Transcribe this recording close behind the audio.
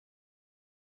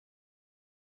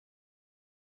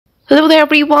Hello there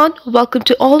everyone, welcome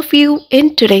to all of you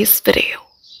in today's video.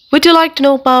 Would you like to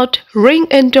know about Ring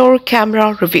indoor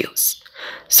camera reviews?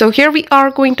 So here we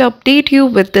are going to update you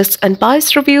with this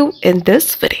unbiased review in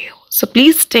this video. So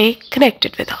please stay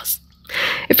connected with us.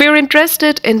 If you're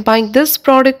interested in buying this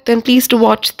product, then please do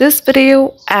watch this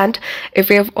video, and if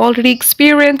you have already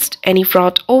experienced any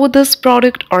fraud over this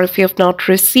product, or if you have not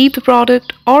received the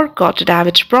product or got a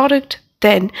damaged product,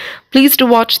 then please do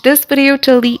watch this video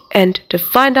till the end to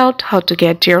find out how to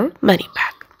get your money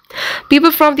back.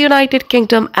 People from the United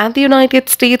Kingdom and the United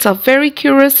States are very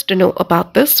curious to know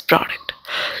about this product.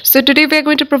 So today we are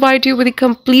going to provide you with the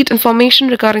complete information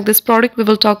regarding this product. We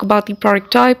will talk about the product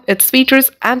type, its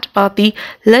features, and about the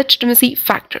legitimacy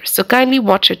factors. So kindly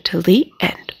watch it till the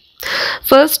end.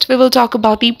 First, we will talk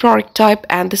about the product type,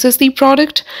 and this is the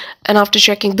product. And after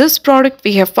checking this product,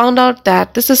 we have found out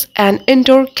that this is an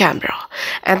indoor camera,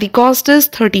 and the cost is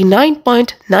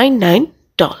 $39.99.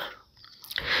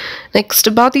 Next,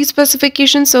 about the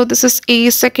specifications. So this is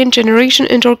a second generation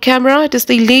indoor camera. It is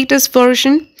the latest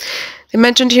version. They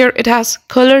mentioned here it has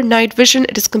color night vision,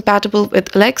 it is compatible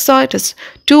with Alexa, it has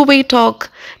two-way talk,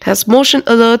 it has motion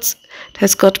alerts, it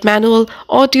has got manual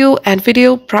audio and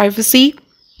video privacy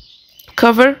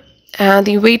cover, and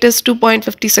the weight is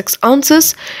 2.56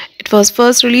 ounces. It was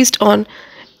first released on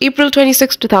April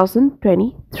 26,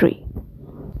 2023.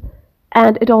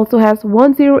 And it also has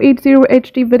 1080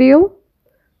 HD video.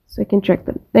 So you can check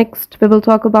them. Next, we will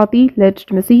talk about the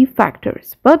legitimacy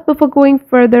factors. But before going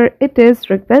further, it is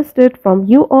requested from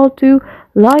you all to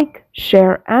like,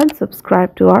 share, and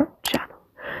subscribe to our channel.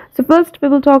 So first, we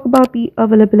will talk about the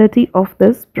availability of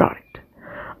this product.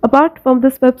 Apart from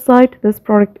this website, this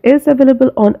product is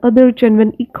available on other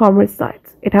genuine e-commerce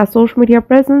sites. It has social media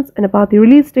presence, and about the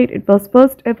release date, it was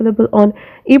first available on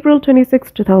April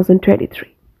 26,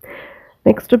 2023.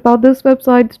 Next, about this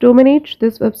website's domain age.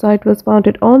 This website was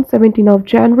founded on 17th of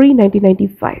January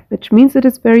 1995, which means it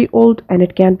is very old and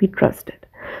it can be trusted.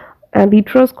 And the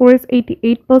trust score is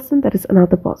 88%. That is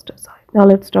another positive side. Now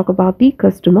let's talk about the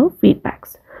customer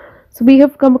feedbacks. So we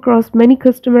have come across many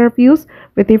customer reviews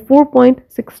with a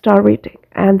 4.6 star rating,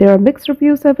 and there are mixed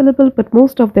reviews available, but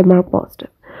most of them are positive.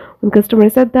 One customer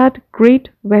said that great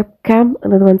webcam,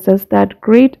 another one says that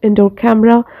great indoor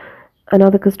camera,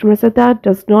 another customer said that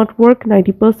does not work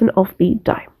 90% of the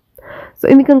time. So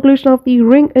in the conclusion of the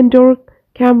Ring indoor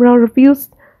camera reviews,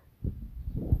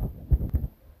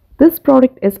 this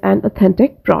product is an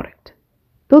authentic product.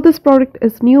 Though this product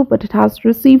is new, but it has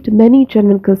received many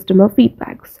genuine customer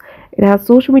feedbacks. It has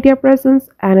social media presence,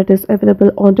 and it is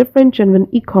available on different genuine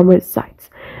e-commerce sites.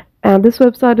 And this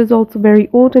website is also very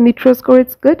old, and the trust score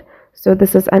is good, so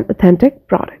this is an authentic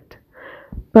product.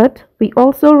 But we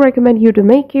also recommend you to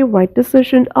make a right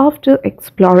decision after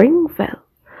exploring well.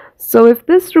 So if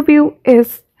this review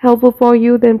is helpful for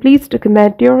you, then please do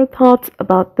comment your thoughts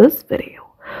about this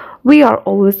video. We are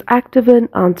always active in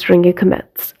answering your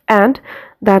comments. And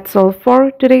that's all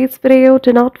for today's video.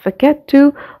 Do not forget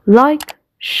to like,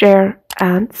 share,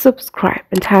 and subscribe,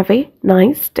 and have a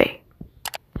nice day.